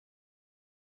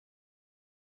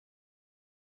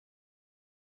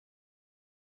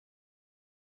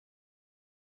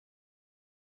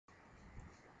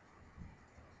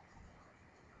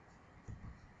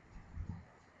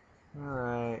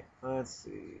Alright, let's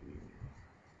see.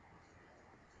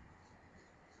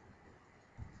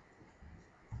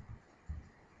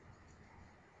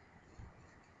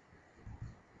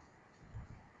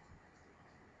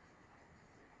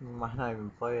 Might not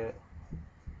even play it.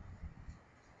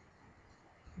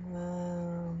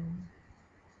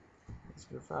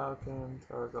 Mr. Falcon,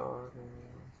 Targaryen,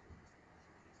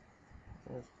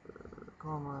 Esper,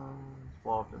 Cormorant,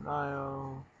 Wall of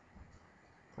Denial,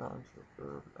 Township,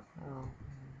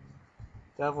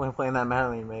 definitely playing that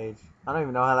Madeline Mage. I don't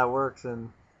even know how that works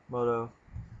in Moto.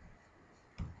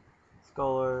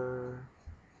 Scholar.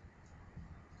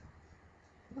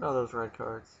 What are those red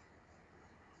cards?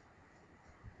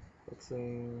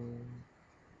 Fixing.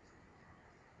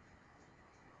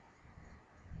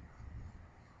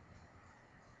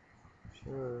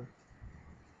 Sure.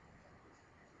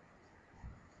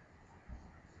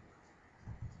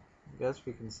 I guess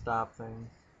we can stop things.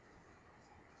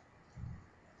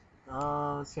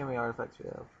 Let's see how many artifacts we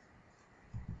have.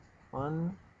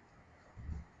 1,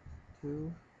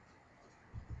 2,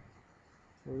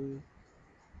 3,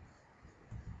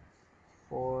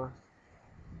 4,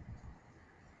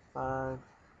 5,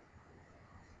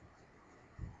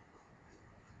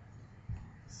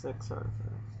 6 artifacts.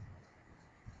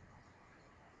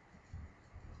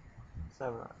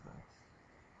 7 artifacts.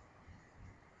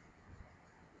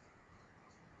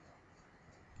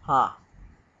 Huh.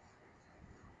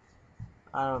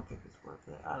 I don't think it's worth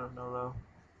it. I don't know though.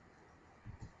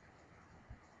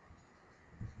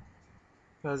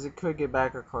 Because it could get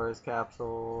back a Chorus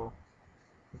Capsule.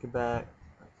 It could back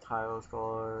Tile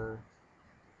Scholar.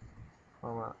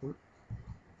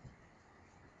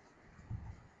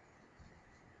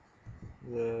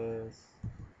 This.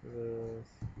 This.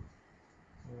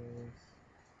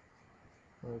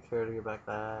 I don't care to get back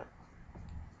that.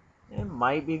 It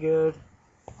might be good.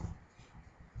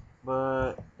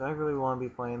 But do I really want to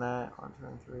be playing that on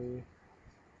turn 3?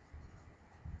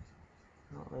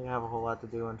 I don't really have a whole lot to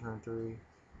do on turn 3.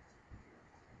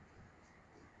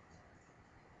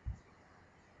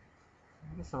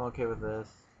 I guess I'm okay with this.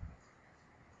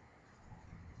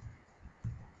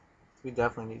 We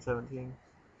definitely need 17.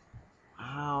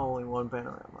 Wow, only 1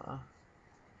 panorama.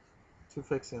 2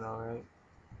 fixing though, right?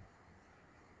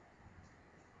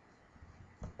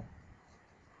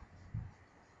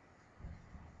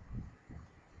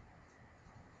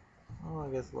 Oh, I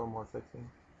guess a little more fixing.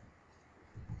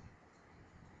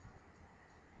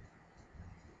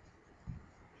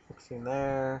 Fixing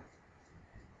there.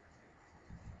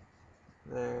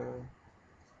 There.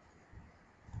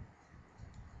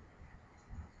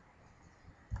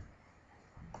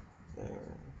 There.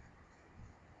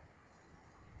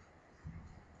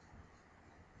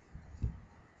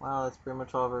 Wow, that's pretty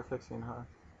much all of our fixing, huh?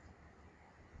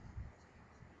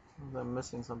 I'm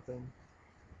missing something.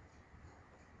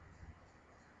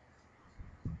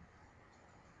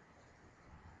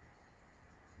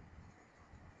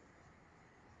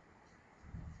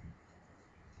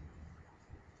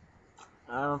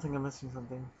 I don't think I'm missing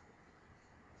something.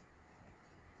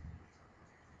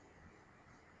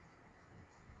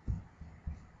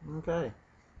 Okay.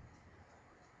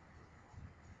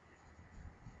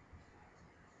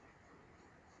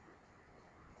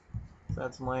 So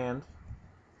that's land.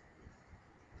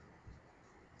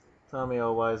 Tell me,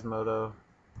 oh wise Moto.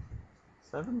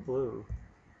 7 blue.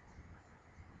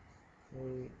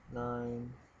 8,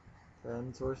 9,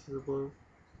 10 sources of blue.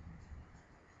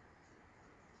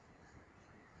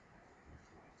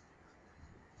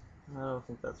 I don't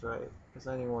think that's right, because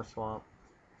I need more swamp.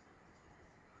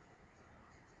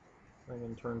 I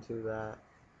can turn to that.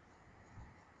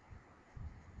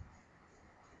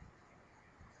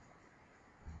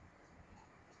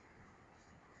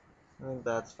 I think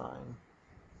that's fine.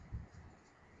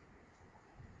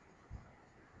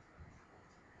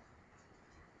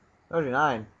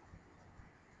 39.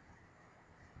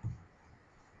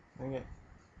 Dang it.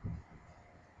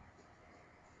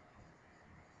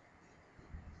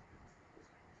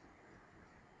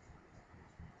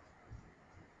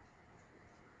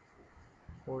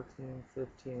 $14,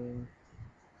 $15,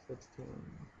 $16.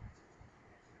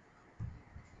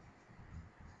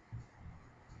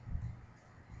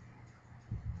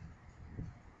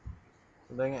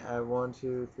 So dang it, I have 1,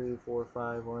 2, 3, 4,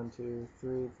 5, 1, 2,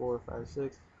 3, 4, 5,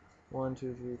 6, 1,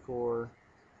 2, 3, 4.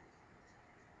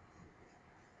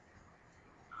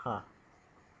 Huh.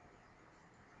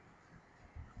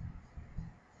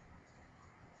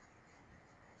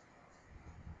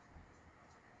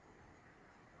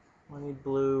 I need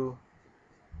blue.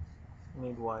 I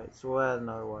need white. So we'll add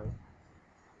another white.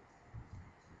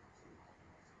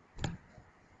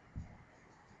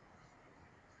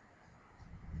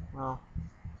 Well,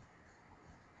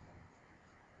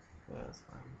 yeah, it's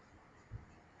fine.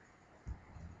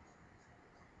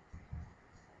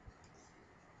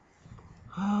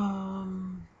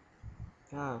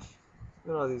 Gosh,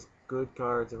 look at all these good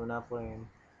cards that we're not playing.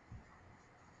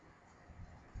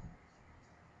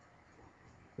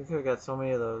 We could have got so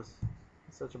many of those.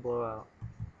 It's such a blowout.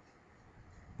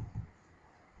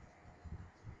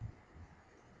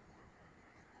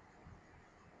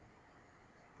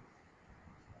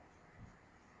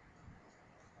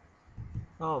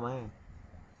 Oh man,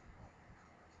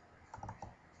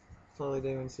 totally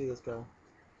didn't even see this guy.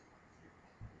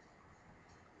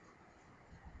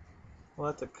 Well,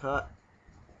 that's a cut.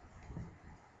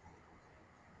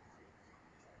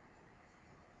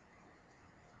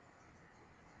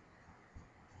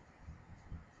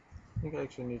 I think I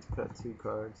actually need to cut 2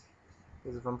 cards.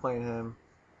 Because if I'm playing him,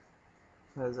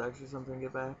 that is actually something to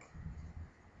get back.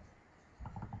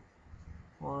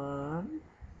 1.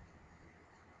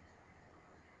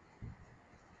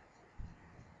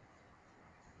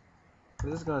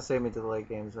 This is going to save me to the late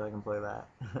game so I can play that.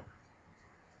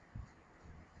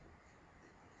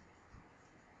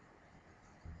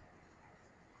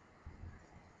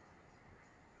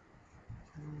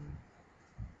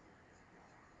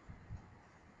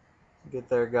 Get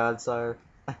there, Godsire.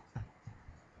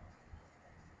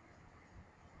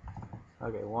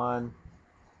 Okay, 1.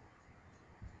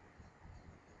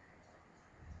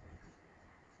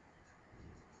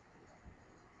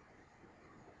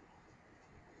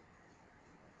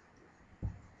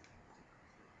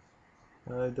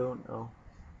 I don't know.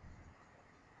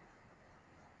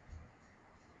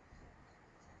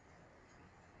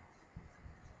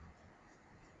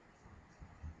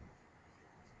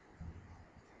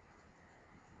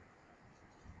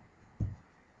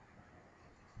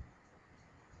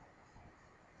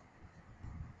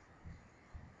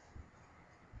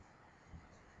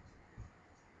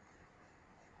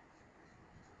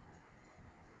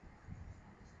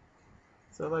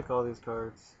 So I like all these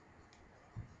cards.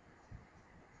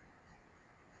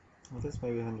 I guess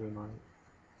maybe 100 might.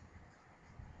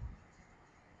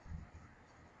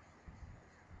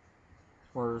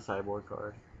 It's more of a sideboard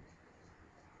card.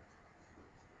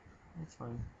 That's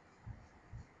fine.